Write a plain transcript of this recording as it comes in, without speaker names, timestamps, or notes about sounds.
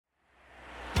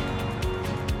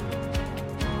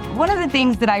One of the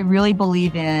things that I really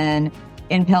believe in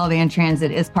Pelivan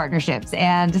Transit is partnerships.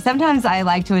 And sometimes I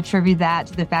like to attribute that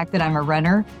to the fact that I'm a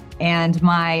runner. And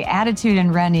my attitude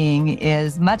in running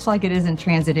is much like it is in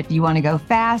transit. If you want to go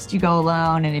fast, you go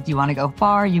alone. And if you want to go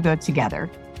far, you go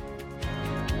together.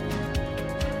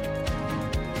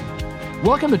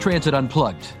 Welcome to Transit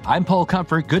Unplugged. I'm Paul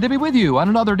Comfort. Good to be with you on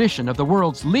another edition of the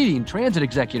world's leading transit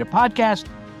executive podcast,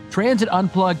 Transit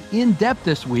Unplugged In Depth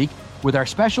this week with our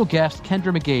special guest, Kendra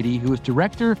McGeady, who is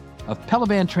director of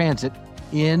Pelivan Transit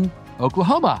in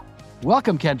Oklahoma.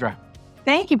 Welcome, Kendra.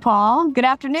 Thank you, Paul. Good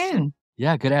afternoon.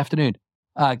 Yeah, good afternoon.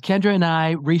 Kendra and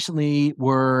I recently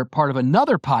were part of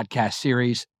another podcast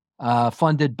series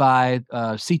funded by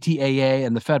CTAA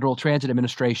and the Federal Transit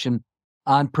Administration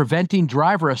on preventing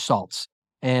driver assaults.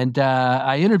 And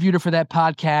I interviewed her for that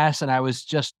podcast, and I was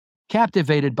just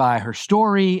captivated by her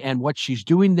story and what she's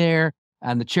doing there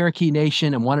on the Cherokee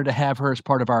Nation, and wanted to have her as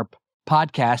part of our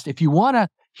podcast. If you want to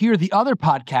hear the other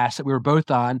podcasts that we were both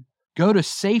on, go to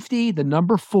safety, the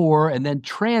number 4, and then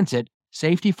transit,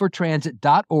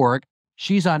 safetyfortransit.org.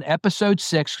 She's on episode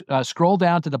 6. Scroll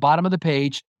down to the bottom of the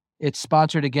page. It's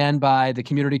sponsored again by the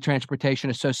Community Transportation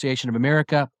Association of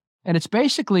America. And it's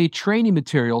basically training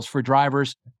materials for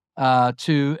drivers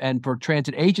and for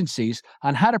transit agencies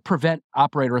on how to prevent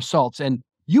operator assaults. And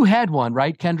you had one,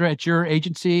 right, Kendra, at your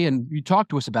agency, and you talked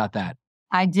to us about that.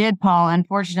 I did, Paul.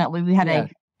 Unfortunately, we had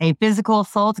a physical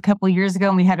assault a couple of years ago,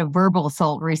 and we had a verbal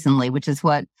assault recently, which is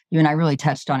what you and I really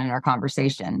touched on in our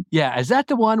conversation. Yeah. Is that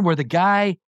the one where the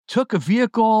guy took a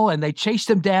vehicle and they chased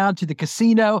him down to the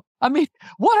casino? I mean,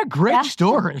 what a great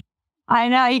story. I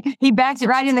know. He backed it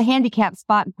right in the handicap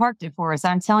spot and parked it for us.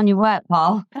 I'm telling you what,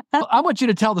 Paul. Well, I want you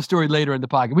to tell the story later in the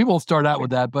podcast. We won't start out with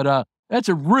that, but that's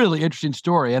a really interesting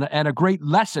story and a great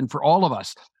lesson for all of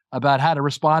us about how to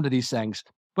respond to these things.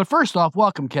 But first off,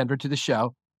 welcome, Kendra, to the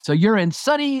show. So you're in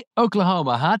sunny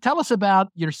Oklahoma, huh? Tell us about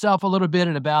yourself a little bit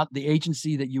and about the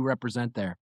agency that you represent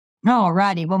there. All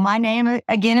righty. Well, my name,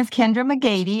 again, is Kendra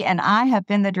McGeady, and I have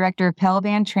been the director of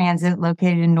Pelivan Transit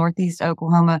located in Northeast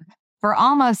Oklahoma for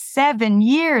almost 7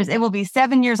 years. It will be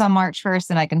 7 years on March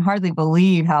 1st, and I can hardly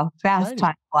believe how fast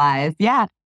time flies. Yeah.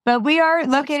 But we are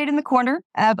located in the corner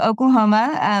of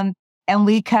Oklahoma, and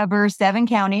we cover 7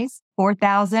 counties,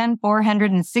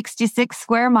 4,466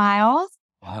 square miles.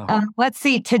 Wow. Let's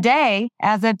see. Today,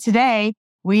 as of today,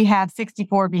 we have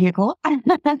 64 vehicles and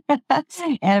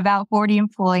about 40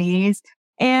 employees.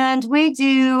 And we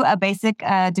do a basic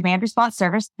demand response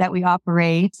service that we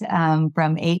operate from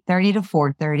 8:30 to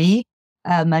 4:30,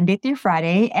 Monday through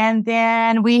Friday. And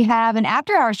then we have an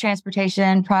after-hours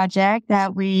transportation project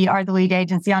that we are the lead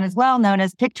agency on as well, known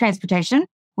as PIC Transportation,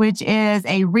 which is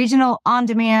a regional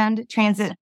on-demand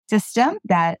transit system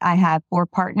that I have 4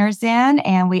 partners in.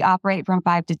 And we operate from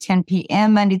 5 to 10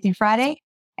 p.m. Monday through Friday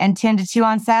and 10 to 2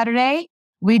 on Saturday.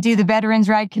 We do the Veterans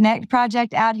Ride Connect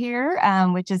project out here,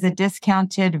 which is a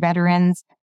discounted veterans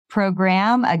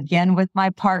program, again, with my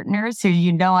partners who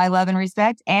you know I love and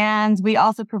respect. And we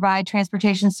also provide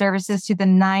transportation services to the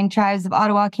 9 tribes of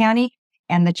Ottawa County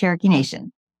and the Cherokee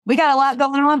Nation. We got a lot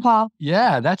going on, Paul.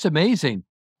 Yeah, that's amazing.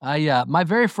 My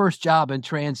very first job in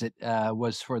transit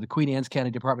was for the Queen Anne's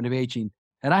County Department of Aging.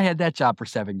 And I had that job for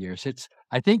 7 years.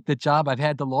 I think the job I've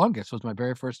had the longest was my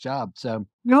very first job. So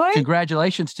really?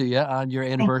 Congratulations to you on your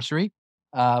anniversary,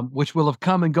 which will have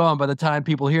come and gone by the time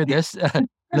people hear this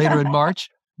later in March.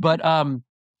 But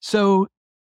so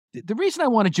the reason I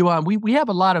wanted you on, we have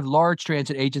a lot of large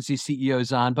transit agency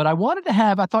CEOs on, but I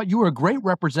thought you were a great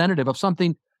representative of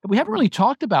something that we haven't really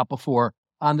talked about before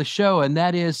on the show. And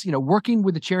that is, working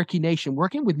with the Cherokee Nation,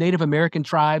 working with Native American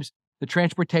tribes, the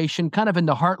transportation kind of in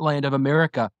the heartland of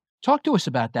America. Talk to us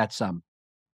about that some.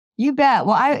 You bet.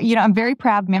 Well, I'm a very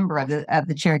proud member of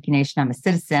the Cherokee Nation. I'm a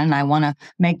citizen, and I want to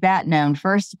make that known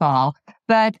first of all.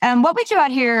 But what we do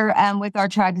out here with our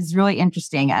tribe is really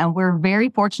interesting. And we're very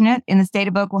fortunate in the state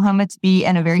of Oklahoma to be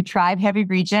in a very tribe-heavy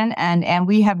region, and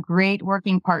we have great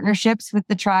working partnerships with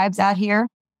the tribes out here.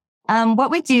 What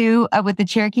we do with the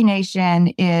Cherokee Nation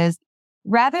is,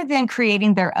 rather than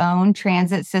creating their own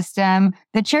transit system,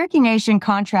 the Cherokee Nation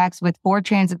contracts with 4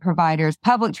 transit providers,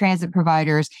 public transit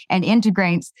providers, and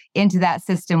integrates into that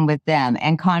system with them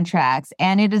and contracts.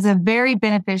 And it is a very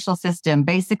beneficial system.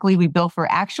 Basically, we bill for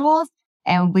actuals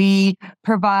and we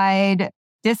provide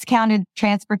discounted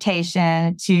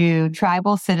transportation to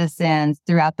tribal citizens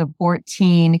throughout the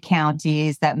 14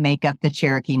 counties that make up the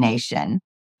Cherokee Nation.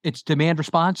 It's demand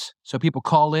response. So people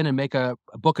call in and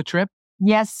book a trip.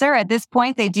 Yes, sir. At this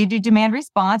point, they do demand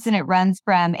response, and it runs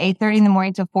from 8:30 in the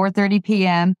morning to 4:30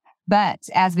 p.m. But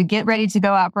as we get ready to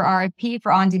go out for RFP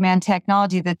for on-demand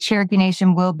technology, the Cherokee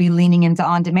Nation will be leaning into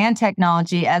on-demand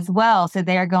technology as well. So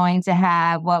they are going to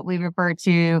have what we refer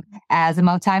to as a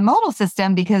multimodal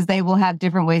system because they will have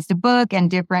different ways to book and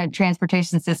different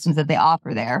transportation systems that they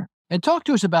offer there. And talk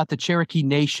to us about the Cherokee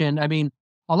Nation. I mean,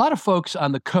 a lot of folks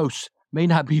on the coast may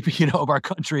not be, of our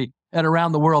country and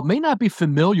around the world may not be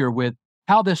familiar with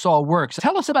how this all works.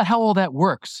 Tell us about how all that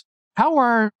works. How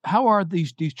are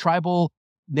these tribal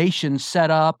nations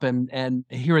set up and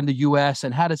here in the U.S.,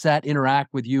 and how does that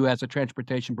interact with you as a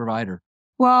transportation provider?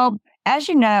 Well, as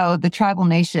you know, the tribal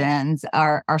nations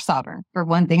are sovereign, for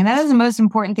one thing. And that is the most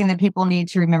important thing that people need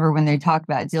to remember when they talk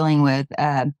about dealing with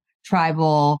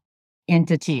tribal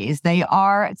entities. They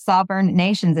are sovereign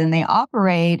nations and they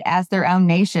operate as their own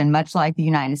nation, much like the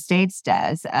United States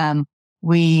does.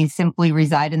 We simply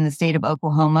reside in the state of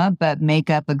Oklahoma, but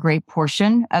make up a great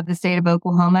portion of the state of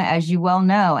Oklahoma, as you well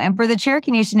know. And for the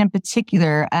Cherokee Nation in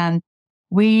particular,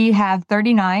 we have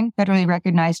 39 federally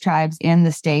recognized tribes in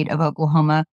the state of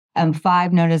Oklahoma,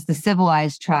 5 known as the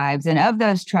civilized tribes. And of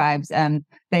those tribes,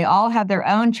 they all have their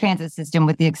own transit system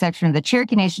with the exception of the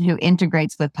Cherokee Nation, who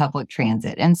integrates with public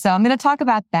transit. And so I'm going to talk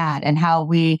about that and how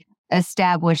we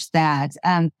established that.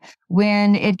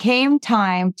 When it came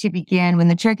time to begin, when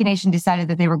the Cherokee Nation decided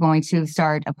that they were going to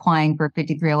start applying for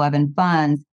 5311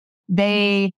 funds,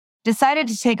 they decided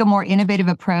to take a more innovative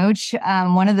approach.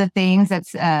 One of the things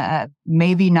that's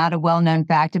maybe not a well-known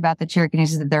fact about the Cherokee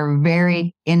Nation is that they're a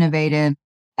very innovative,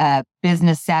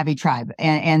 business savvy tribe,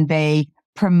 and they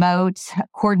promote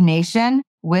coordination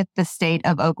with the state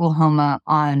of Oklahoma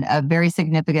on a very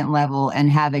significant level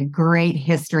and have a great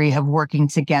history of working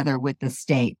together with the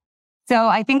state. So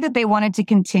I think that they wanted to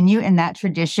continue in that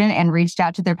tradition and reached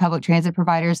out to their public transit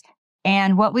providers.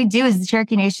 And what we do is the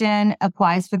Cherokee Nation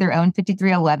applies for their own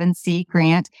 5311C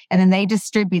grant, and then they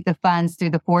distribute the funds through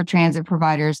the 4 transit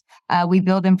providers. We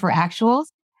bill them for actuals.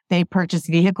 They purchase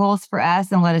vehicles for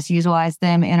us and let us utilize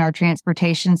them in our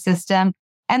transportation system.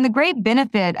 And the great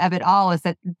benefit of it all is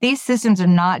that these systems are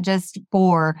not just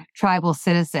for tribal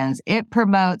citizens. It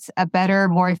promotes a better,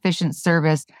 more efficient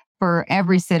service for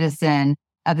every citizen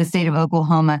of the state of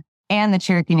Oklahoma and the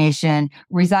Cherokee Nation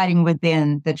residing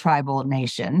within the tribal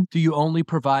nation. Do you only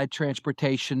provide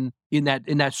transportation in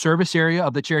that service area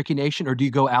of the Cherokee Nation, or do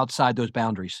you go outside those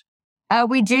boundaries?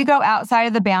 We do go outside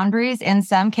of the boundaries in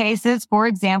some cases. For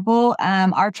example,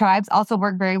 our tribes also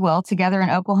work very well together in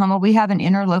Oklahoma. We have an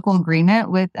interlocal agreement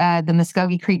with the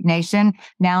Muskogee Creek Nation,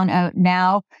 now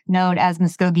known as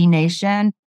Muskogee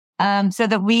Nation, so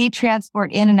that we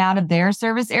transport in and out of their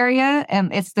service area.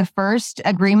 It's the first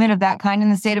agreement of that kind in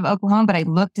the state of Oklahoma, but I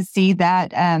look to see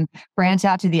that branch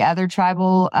out to the other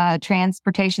tribal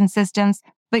transportation systems.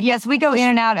 But yes, we go in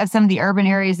and out of some of the urban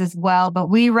areas as well, but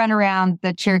we run around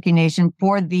the Cherokee Nation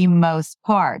for the most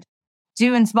part.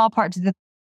 Due in small part to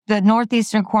the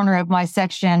northeastern corner of my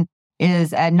section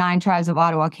is 9 tribes of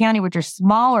Ottawa County, which are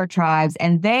smaller tribes,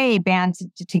 and they band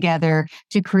together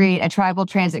to create a tribal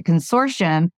transit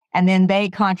consortium, and then they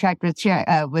contract with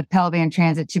Pelivan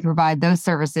Transit to provide those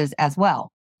services as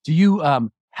well. Do you,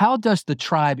 how does the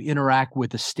tribe interact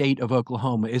with the state of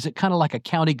Oklahoma? Is it kind of like a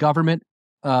county government?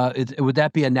 Would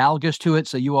that be analogous to it?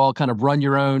 So you all kind of run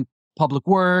your own public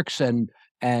works and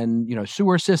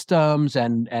sewer systems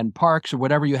and parks or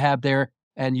whatever you have there,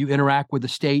 and you interact with the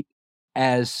state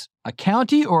as a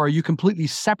county, or are you completely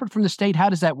separate from the state? How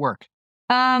does that work?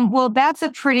 Well, that's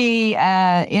a pretty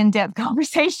in-depth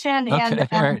conversation. Okay,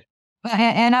 all right.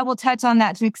 And I will touch on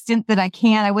that to the extent that I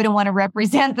can. I wouldn't want to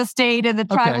represent the state and the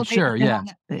tribal. Okay, sure, yeah.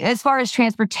 As far as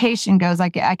transportation goes, I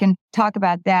can talk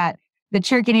about that. The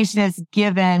Cherokee Nation is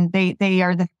given, they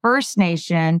are the first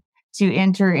nation to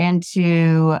enter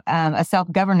into a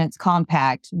self-governance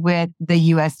compact with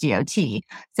the USDOT.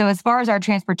 So as far as our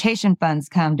transportation funds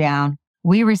come down,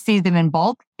 we receive them in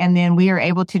bulk, and then we are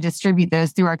able to distribute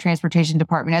those through our transportation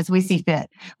department as we see fit,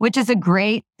 which is a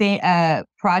great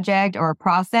project or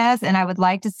process. And I would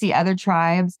like to see other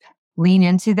tribes lean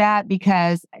into that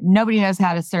because nobody knows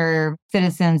how to serve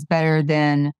citizens better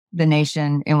than the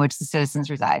nation in which the citizens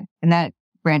reside. And that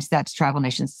branches out to tribal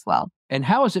nations as well. And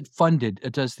how is it funded?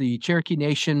 Does the Cherokee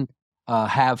Nation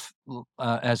have,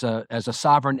 as a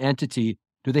sovereign entity,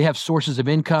 do they have sources of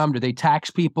income? Do they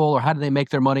tax people, or how do they make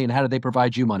their money, and how do they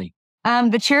provide you money?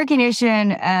 The Cherokee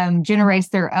Nation generates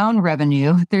their own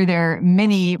revenue through their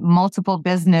multiple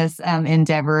business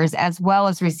endeavors, as well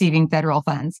as receiving federal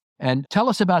funds. And tell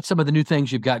us about some of the new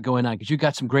things you've got going on, because you've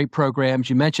got some great programs.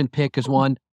 You mentioned PIC as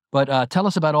one, but tell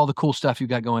us about all the cool stuff you've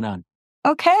got going on.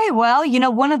 Okay, well,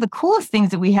 one of the coolest things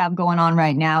that we have going on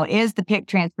right now is the PIC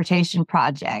Transportation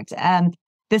Project.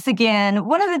 this again,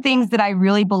 one of the things that I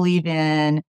really believe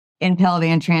in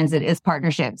Pelivan Transit is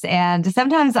partnerships. And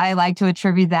sometimes I like to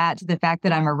attribute that to the fact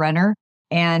that I'm a runner.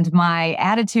 And my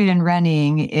attitude in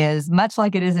running is much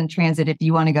like it is in transit. If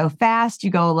you want to go fast, you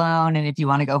go alone. And if you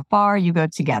want to go far, you go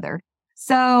together.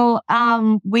 So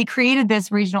we created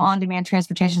this regional on-demand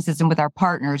transportation system with our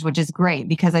partners, which is great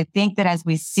because I think that as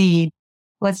we see,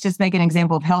 let's just make an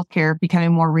example of healthcare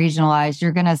becoming more regionalized,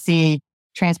 you're going to see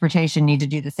transportation need to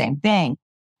do the same thing.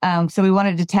 So we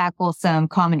wanted to tackle some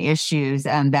common issues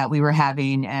that we were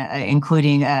having,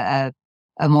 including a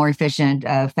more efficient,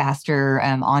 faster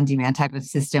on-demand type of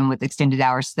system with extended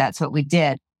hours. So that's what we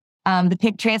did. The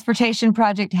PIC Transportation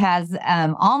Project has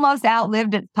almost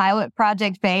outlived its pilot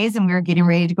project phase, and we were getting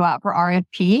ready to go out for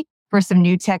RFP for some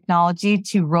new technology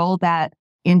to roll that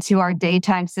into our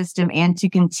daytime system and to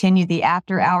continue the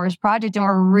after-hours project. And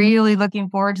we're really looking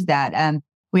forward to that.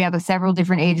 We have several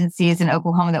different agencies in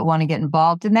Oklahoma that want to get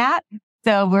involved in that.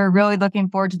 So we're really looking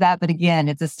forward to that. But again,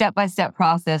 it's a step-by-step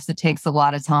process that takes a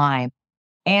lot of time.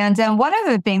 And one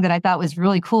other thing that I thought was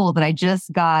really cool that I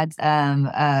just got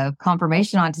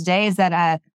confirmation on today is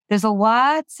that there's a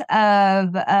lot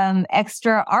of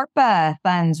extra ARPA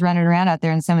funds running around out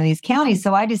there in some of these counties.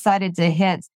 So I decided to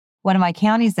hit one of my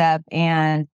counties up,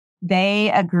 and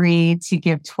they agreed to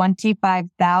give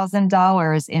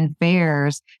 $25,000 in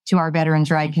fares to our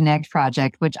Veterans Ride Connect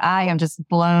project, which I am just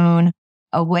blown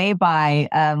away by.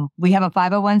 We have a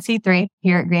 501c3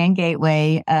 here at Grand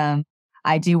Gateway.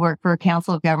 I do work for a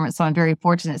council of government, so I'm very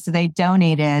fortunate. So they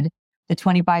donated the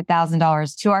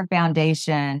 $25,000 to our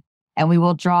foundation, and we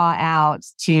will draw out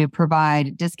to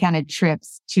provide discounted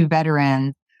trips to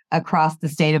veterans across the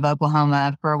state of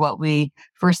Oklahoma for what we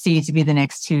foresee to be the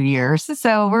next 2 years.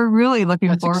 So we're really looking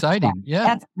forward to that. That's exciting. Yeah.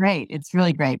 That's great. It's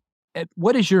really great.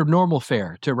 What is your normal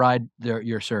fare to ride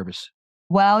your service?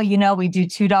 Well, we do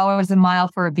 $2 a mile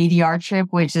for a BDR trip,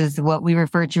 which is what we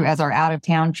refer to as our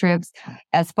out-of-town trips.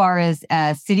 As far as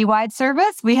citywide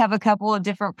service, we have a couple of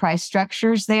different price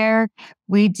structures there.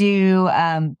 We do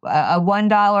a $1, a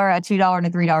 $2, and a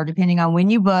 $3, depending on when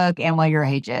you book and what your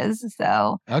age is.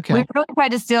 So we really try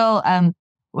to still,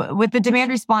 with the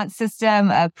demand response system,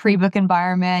 a pre-book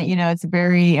environment, it's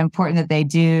very important that they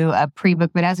do a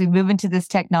pre-book. But as we move into this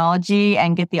technology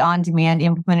and get the on-demand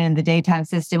implemented in the daytime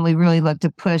system, we really look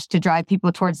to push to drive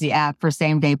people towards the app for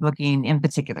same-day booking in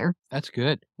particular. That's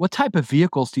good. What type of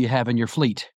vehicles do you have in your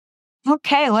fleet?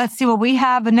 Okay, let's see. Well, we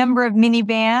have a number of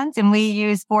minivans, and we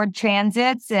use Ford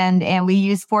Transits and we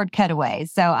use Ford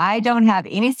Cutaways. So I don't have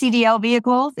any CDL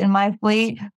vehicles in my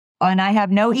fleet. And I have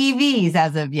no EVs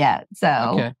as of yet. So,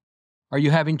 okay. Are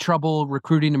you having trouble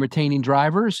recruiting and retaining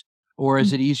drivers, or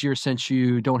is it easier since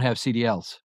you don't have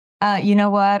CDLs? You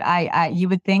know what? You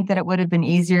would think that it would have been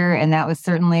easier, and that was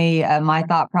certainly my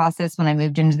thought process when I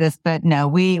moved into this. But no,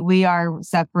 we are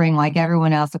suffering like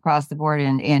everyone else across the board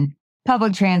in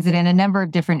public transit and a number of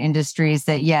different industries.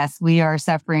 That yes, we are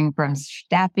suffering from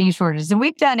staffing shortages, and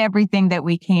we've done everything that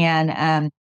we can.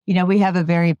 We have a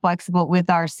very flexible with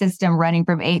our system running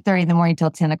from 8:30 in the morning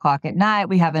till 10 o'clock at night.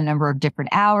 We have a number of different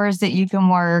hours that you can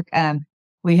work.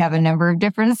 We have a number of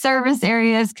different service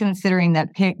areas, considering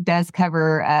that PIC does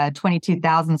cover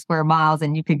 22,000 square miles,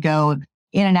 and you could go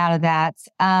in and out of that.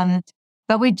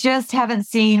 But we just haven't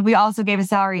seen, we also gave a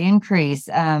salary increase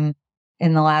in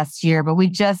the last year, but we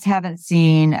just haven't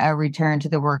seen a return to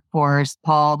the workforce,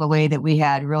 Paul, the way that we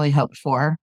had really hoped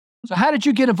for. So how did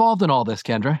you get involved in all this,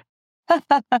 Kendra?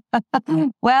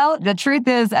 Well, the truth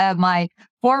is, my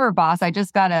former boss, I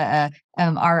just got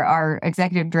our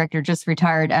executive director just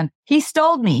retired. He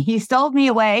stole me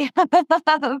away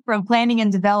from planning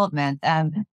and development.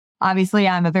 Obviously,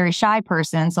 I'm a very shy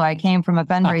person, so I came from a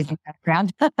fundraising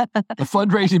background. A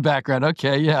fundraising background.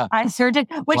 Okay. Yeah. I sure did,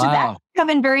 which has actually come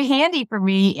in very handy for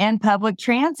me in public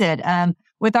transit.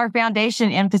 With our foundation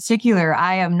in particular,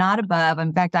 I am not above.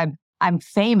 In fact, I'm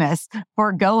famous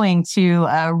for going to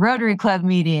Rotary Club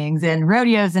meetings and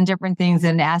rodeos and different things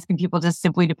and asking people just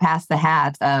simply to pass the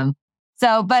hat.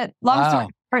 But long story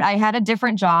short, I had a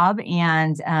different job,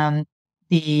 and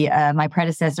my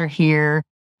predecessor here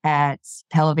at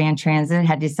Pelivan Transit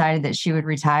had decided that she would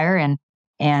retire,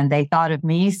 and they thought of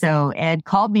me. So Ed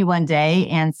called me one day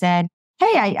and said,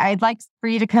 "Hey, I'd like for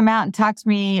you to come out and talk to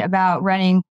me about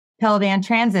running Pelivan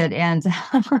Transit." And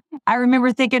I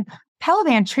remember thinking,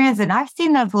 Pelivan Transit, I've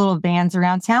seen those little vans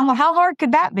around town. Well, how hard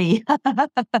could that be?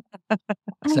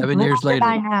 7 years later.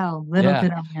 Little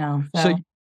did I know. So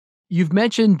you've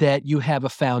mentioned that you have a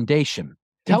foundation.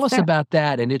 Tell us about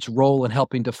that and its role in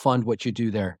helping to fund what you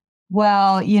do there.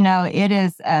 Well, it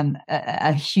is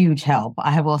a huge help.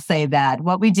 I will say that.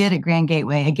 What we did at Grand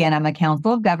Gateway, again, I'm a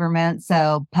council of government,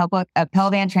 so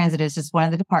Pelivan Transit is just one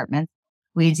of the departments.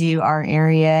 We do our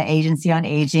area agency on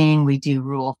aging. We do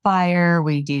rural fire.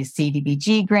 We do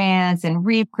CDBG grants and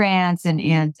REAP grants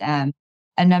and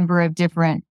a number of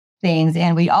different things.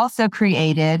 And we also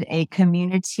created a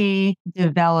community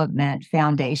development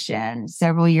foundation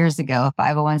several years ago, a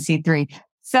 501c3.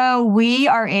 So we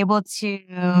are able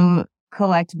to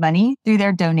collect money through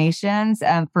their donations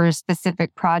for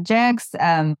specific projects.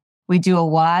 We do a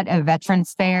lot of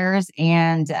veterans fairs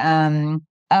and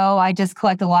I just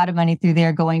collect a lot of money through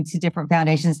there going to different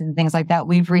foundations and things like that.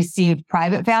 We've received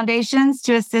private foundations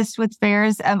to assist with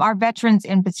fairs, our veterans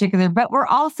in particular, but we're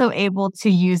also able to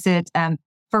use it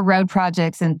for road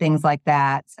projects and things like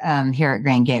that here at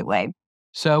Grand Gateway.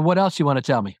 So what else you want to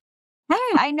tell me?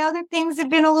 I know that things have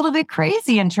been a little bit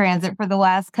crazy in transit for the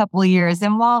last couple of years.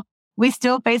 And while we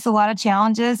still face a lot of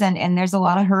challenges and there's a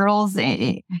lot of hurdles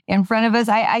in front of us,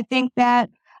 I think that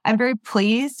I'm very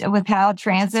pleased with how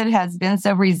transit has been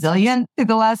so resilient through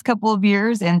the last couple of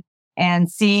years and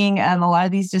seeing a lot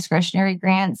of these discretionary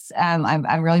grants.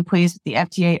 I'm really pleased with the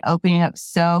FTA opening up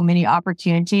so many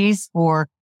opportunities for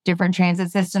different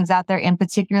transit systems out there, in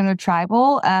particular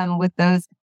tribal, with those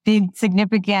big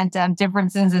significant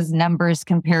differences as numbers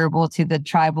comparable to the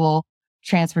tribal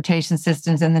transportation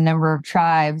systems and the number of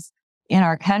tribes in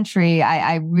our country.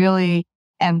 I really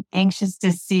am anxious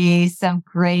to see some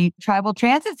great tribal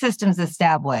transit systems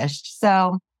established.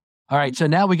 So, all right. So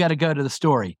now we got to go to the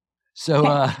story.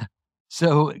 So,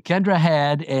 so Kendra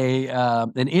had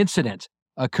an incident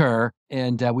occur,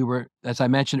 and we were, as I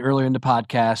mentioned earlier in the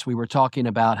podcast, we were talking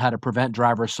about how to prevent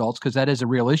driver assaults because that is a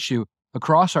real issue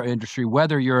across our industry.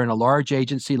 Whether you're in a large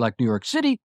agency like New York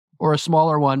City or a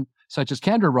smaller one such as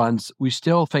Kendra runs, we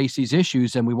still face these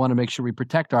issues, and we want to make sure we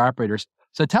protect our operators.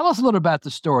 So tell us a little about the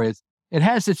story. It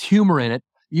has its humor in it,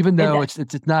 even though it's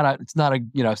not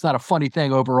a funny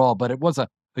thing overall, but it was a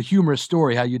humorous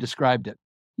story how you described it.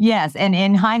 Yes, and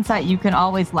in hindsight, you can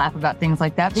always laugh about things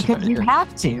like that because you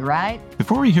have to, right?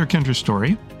 Before we hear Kendra's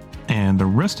story and the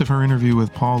rest of her interview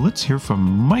with Paul, let's hear from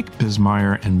Mike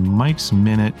Bismeyer and Mike's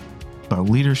Minute about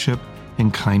leadership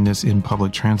and kindness in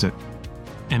public transit.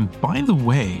 And by the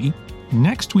way,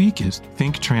 next week is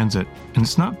Think Transit, and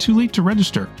it's not too late to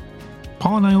register.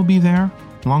 Paul and I will be there,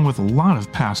 along with a lot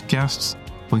of past guests.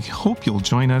 We hope you'll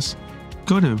join us.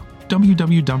 Go to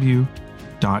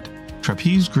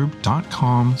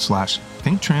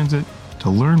www.trapezegroup.com/thinktransit to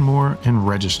learn more and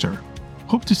register.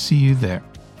 Hope to see you there.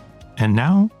 And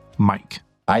now, Mike.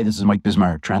 Hi, this is Mike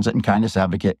Bismeyer, Transit and Kindness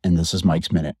Advocate, and this is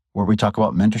Mike's Minute, where we talk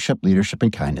about mentorship, leadership,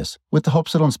 and kindness with the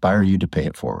hopes it'll inspire you to pay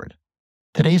it forward.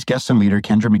 Today's guest and leader,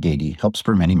 Kendra McGeady, helps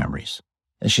spur many memories.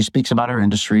 As she speaks about our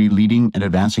industry, leading and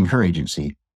advancing her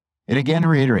agency, it again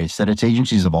reiterates that it's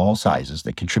agencies of all sizes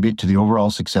that contribute to the overall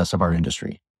success of our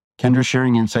industry. Kendra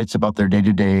sharing insights about their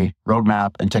day-to-day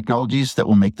roadmap and technologies that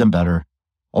will make them better,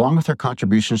 along with her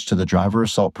contributions to the driver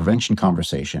assault prevention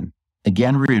conversation,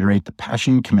 again reiterate the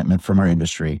passion and commitment from our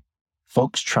industry,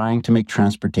 folks trying to make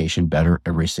transportation better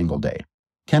every single day.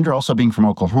 Kendra, also being from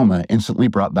Oklahoma, instantly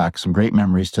brought back some great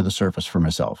memories to the surface for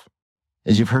myself.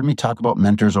 As you've heard me talk about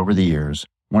mentors over the years,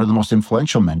 one of the most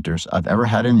influential mentors I've ever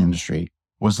had in the industry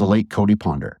was the late Cody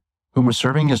Ponder, whom was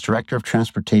serving as Director of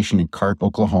Transportation in Cart,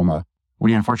 Oklahoma, when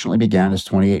he unfortunately began his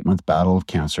 28-month battle of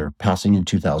cancer, passing in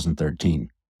 2013.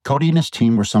 Cody and his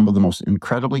team were some of the most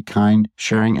incredibly kind,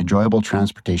 sharing, enjoyable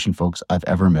transportation folks I've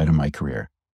ever met in my career.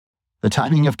 The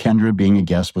timing of Kendra being a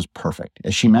guest was perfect.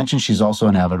 As she mentioned, she's also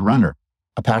an avid runner,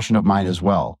 a passion of mine as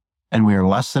well, and we are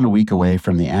less than a week away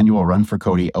from the annual Run for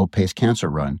Cody Outpace Cancer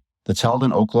Run that's held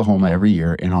in Oklahoma every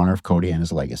year in honor of Cody and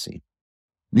his legacy.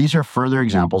 These are further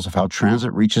examples of how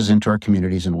transit reaches into our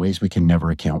communities in ways we can never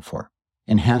account for,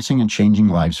 enhancing and changing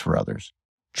lives for others.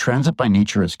 Transit by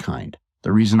nature is kind,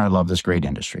 the reason I love this great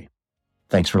industry.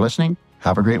 Thanks for listening.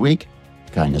 Have a great week.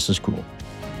 Kindness is cool.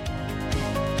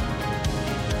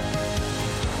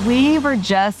 We were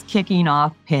just kicking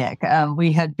off PIC.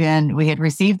 We had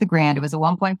received the grant. It was a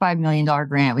 $1.5 million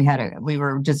grant. We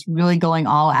were just really going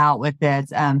all out with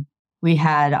it. We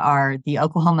had the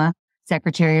Oklahoma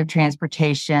Secretary of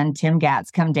Transportation, Tim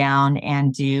Gatz, come down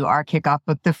and do our kickoff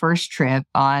of the first trip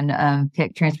on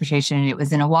PIC transportation. And it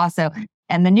was in Owasso.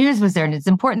 And the news was there. And it's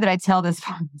important that I tell this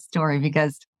story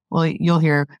because, you'll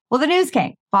hear, the news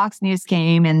came. Fox News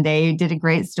came and they did a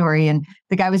great story. And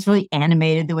the guy was really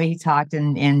animated the way he talked.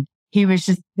 And he was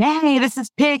just, hey, this is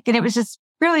PIC. And it was just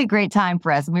really a great time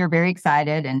for us. And we were very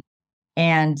excited.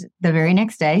 And the very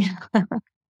next day,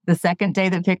 the second day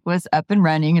that PIC was up and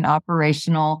running and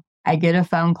operational, I get a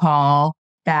phone call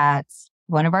that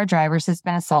one of our drivers has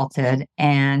been assaulted.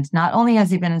 And not only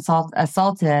has he been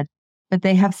assaulted, but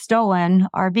they have stolen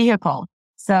our vehicle.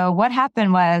 So what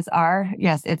happened was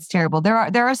yes, it's terrible. There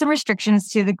are some restrictions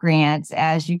to the grant.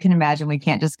 As you can imagine, we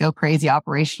can't just go crazy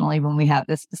operationally when we have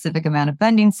this specific amount of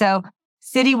funding. So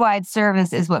citywide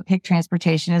service is what PIC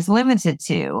transportation is limited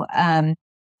to.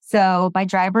 So my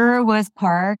driver was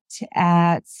parked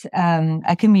at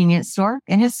a convenience store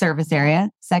in his service area.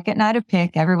 Second night of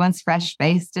PIC, everyone's fresh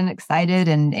faced and excited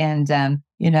and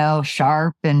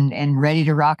sharp and ready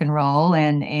to rock and roll.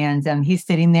 And he's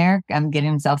sitting there, getting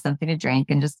himself something to drink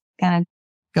and just kind of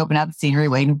scoping out the scenery,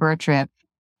 waiting for a trip.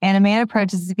 And a man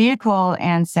approaches the vehicle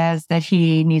and says that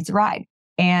he needs a ride.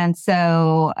 And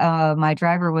so my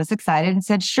driver was excited and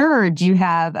said, "Sure. Do you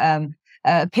have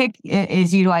PIC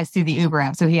is utilized through the Uber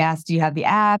app. So he asked, "Do you have the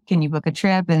app? Can you book a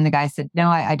trip?" And the guy said, "No,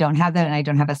 I don't have that. And I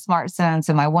don't have a smartphone."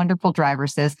 So my wonderful driver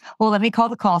says, "Well, let me call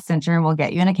the call center and we'll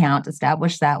get you an account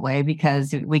established that way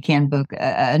because we can book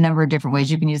a number of different ways.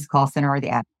 You can use the call center or the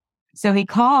app." So he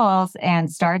calls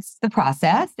and starts the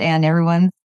process and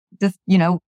everyone's just,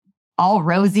 all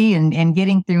rosy and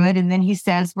getting through it. And then he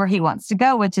says where he wants to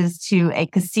go, which is to a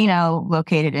casino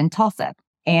located in Tulsa.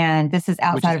 And this is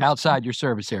outside your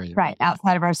service area. Right,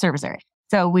 outside of our service area.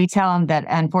 So we tell him that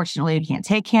unfortunately we can't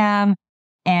take him.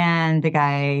 And the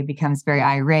guy becomes very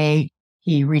irate.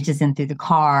 He reaches in through the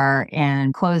car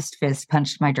and closed fist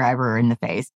punched my driver in the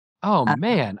face. Oh,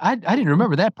 man. I didn't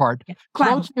remember that part.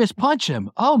 Closed fist punch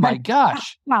him. Oh, my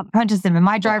gosh. Punches him. And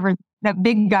my driver, that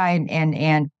big guy,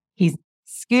 and he's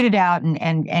scooted out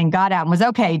and got out and was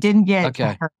okay. Didn't get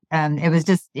hurt. It was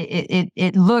just,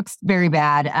 it looks very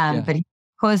bad. But he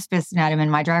closed fisting at him, and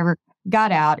my driver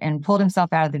got out and pulled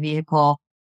himself out of the vehicle.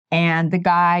 And the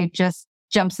guy just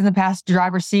jumps in the passenger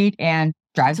driver's seat and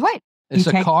drives away. It's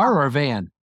a car or a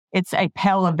van? It's a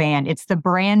Pelivan. It's the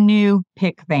brand new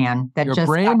PIC van that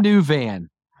new van.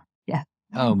 Yeah.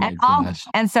 Oh my gosh.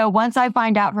 And so once I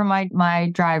find out from my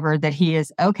driver that he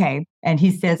is okay, and he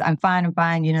says, I'm fine.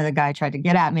 The guy tried to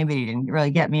get at me, but he didn't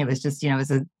really get me. It was just, it was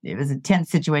a tense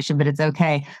situation, but it's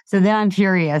okay. So then I'm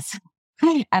furious.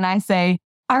 And I say,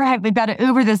 all right, we've got to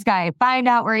Uber this guy, find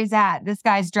out where he's at. This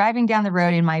guy's driving down the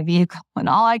road in my vehicle. And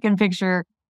all I can picture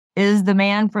is the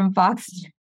man from Fox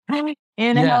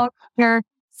in a helicopter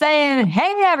saying,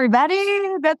 "Hey, everybody,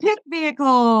 the PIC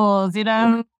vehicles,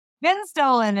 been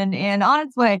stolen and on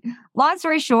its way." Long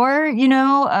story short,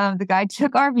 the guy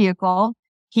took our vehicle.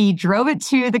 He drove it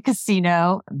to the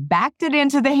casino, backed it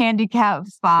into the handicap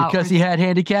spot. Because he had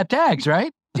handicap tags,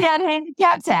 right? He had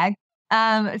handicap tag.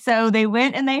 So they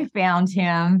went and they found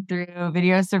him through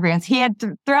video surveillance. He had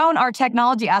thrown our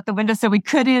technology out the window, so we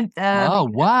couldn't. Oh,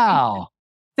 wow.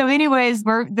 So anyways,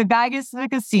 the guy gets to the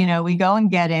casino. We go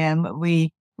and get him.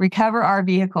 We recover our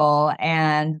vehicle.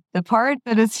 And the part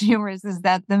that is humorous is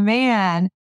that the man,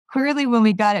 clearly when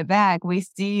we got it back, we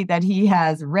see that he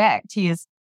has wrecked.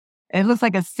 It looks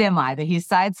like a semi, that he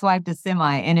sideswiped a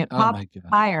semi and it popped the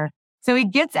tire. So he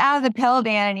gets out of the Pelivan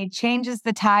and he changes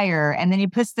the tire and then he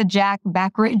puts the jack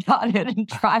back right on it and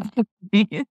drives the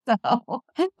vehicle.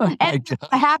 And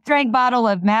a half-drank bottle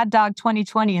of Mad Dog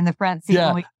 2020 in the front seat.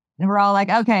 Yeah. And we're all like,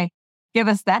 okay, give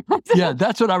us that. Yeah,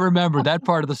 that's what I remember. That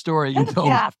part of the story.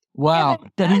 Wow.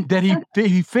 That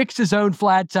he fixed his own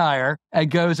flat tire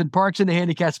and goes and parks in the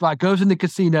handicap spot, goes in the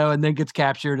casino and then gets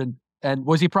captured. And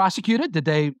was he prosecuted? Did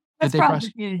they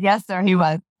prosecute? Yes, sir, he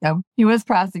was. So he was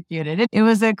prosecuted. It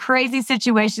was a crazy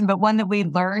situation, but one that we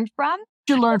learned from. What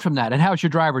did you learn from that? And how's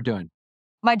your driver doing?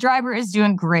 My driver is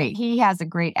doing great. He has a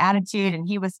great attitude and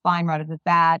he was fine right off the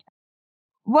bat.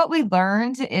 What we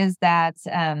learned is that,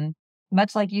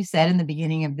 much like you said in the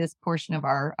beginning of this portion of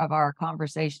our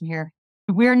conversation here,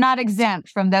 we're not exempt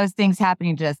from those things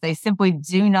happening to us. They simply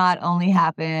do not only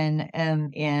happen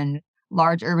in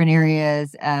large urban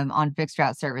areas on fixed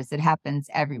route service. It happens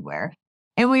everywhere.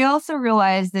 And we also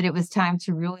realized that it was time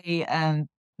to really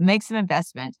make some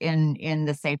investment in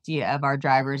the safety of our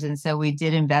drivers. And so we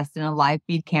did invest in a live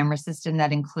feed camera system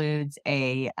that includes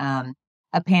a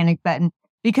panic button.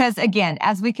 Because again,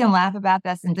 as we can laugh about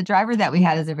this, and the driver that we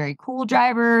had is a very cool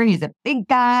driver. He's a big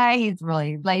guy. He's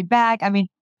really laid back. I mean,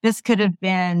 this could have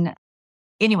been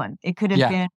anyone. It could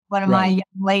have been one of my young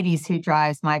ladies who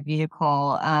drives my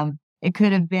vehicle. It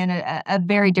could have been a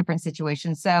very different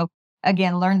situation. So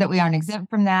again, learned that we aren't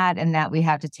exempt from that and that we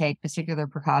have to take particular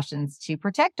precautions to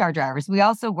protect our drivers. We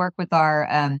also work with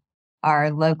our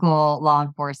local law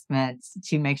enforcement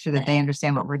to make sure that they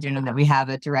understand what we're doing and that we have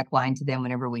a direct line to them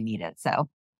whenever we need it. So,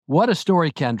 what a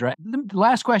story, Kendra. The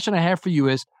last question I have for you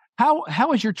is,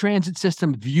 how is your transit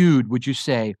system viewed, would you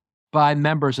say, by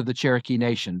members of the Cherokee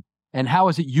Nation? and how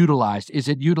is it utilized? Is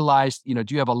it utilized, do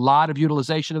you have a lot of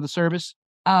utilization of the service?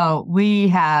 Oh, we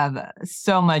have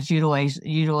so much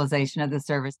utilization of the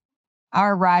service.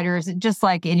 Our riders, just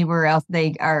like anywhere else,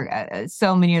 they are,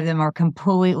 so many of them are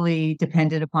completely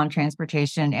dependent upon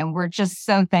transportation. And we're just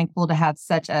so thankful to have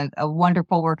such a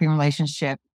wonderful working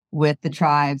relationship with the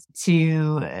tribes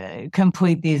to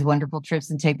complete these wonderful trips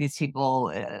and take these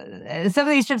people. Some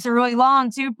of these trips are really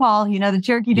long too, Paul. The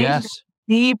Cherokee Nation. Yes.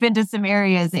 Deep into some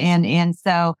areas. And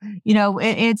so,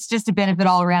 it's just a benefit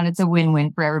all around. It's a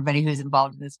win-win for everybody who's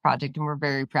involved in this project. And we're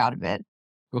very proud of it.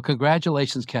 Well,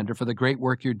 congratulations, Kendra, for the great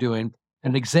work you're doing.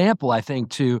 An example, I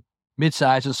think, to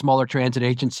mid-sized and smaller transit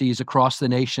agencies across the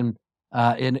nation.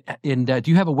 Do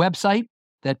you have a website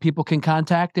that people can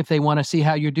contact if they want to see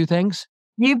how you do things?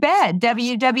 You bet.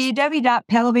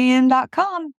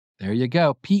 www.pelivan.com. There you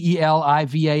go.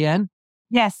 Pelivan.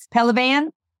 Yes, Pelivan.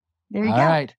 There you go. All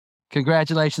right.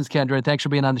 Congratulations, Kendra, and thanks for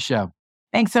being on the show.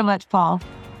 Thanks so much, Paul.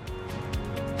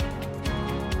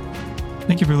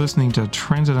 Thank you for listening to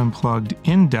Transit Unplugged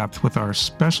in depth with our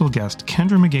special guest,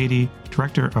 Kendra McGeady,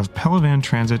 Director of Pelivan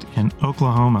Transit in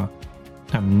Oklahoma.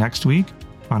 And next week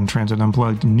on Transit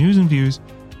Unplugged News and Views,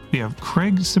 we have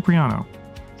Craig Cipriano,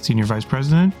 Senior Vice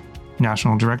President,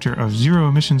 National Director of Zero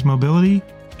Emissions Mobility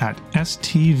at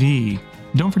STV.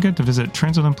 Don't forget to visit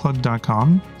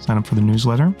transitunplugged.com, sign up for the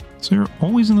newsletter, so you're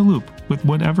always in the loop with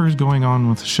whatever is going on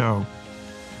with the show.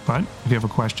 But if you have a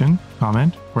question,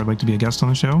 comment, or would like to be a guest on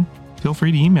the show, feel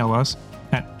free to email us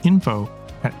at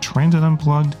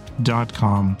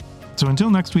info@transitunplugged.com. So until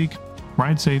next week,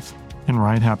 ride safe and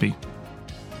ride happy.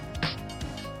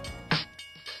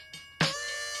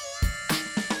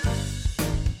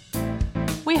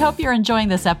 We hope you're enjoying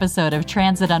this episode of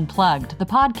Transit Unplugged, the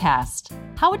podcast.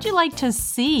 How would you like to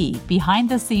see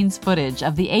behind-the-scenes footage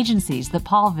of the agencies that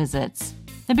Paul visits?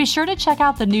 Then be sure to check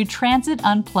out the new Transit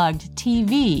Unplugged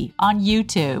TV on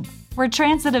YouTube, where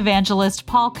transit evangelist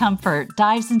Paul Comfort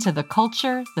dives into the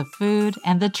culture, the food,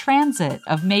 and the transit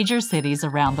of major cities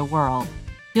around the world.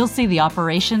 You'll see the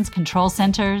operations control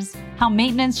centers, how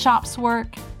maintenance shops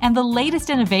work, and the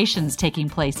latest innovations taking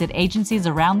place at agencies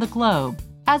around the globe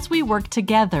as we work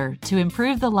together to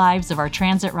improve the lives of our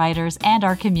transit riders and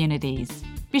our communities.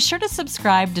 Be sure to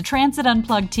subscribe to Transit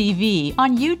Unplugged TV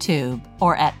on YouTube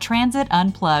or at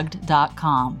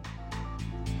transitunplugged.com.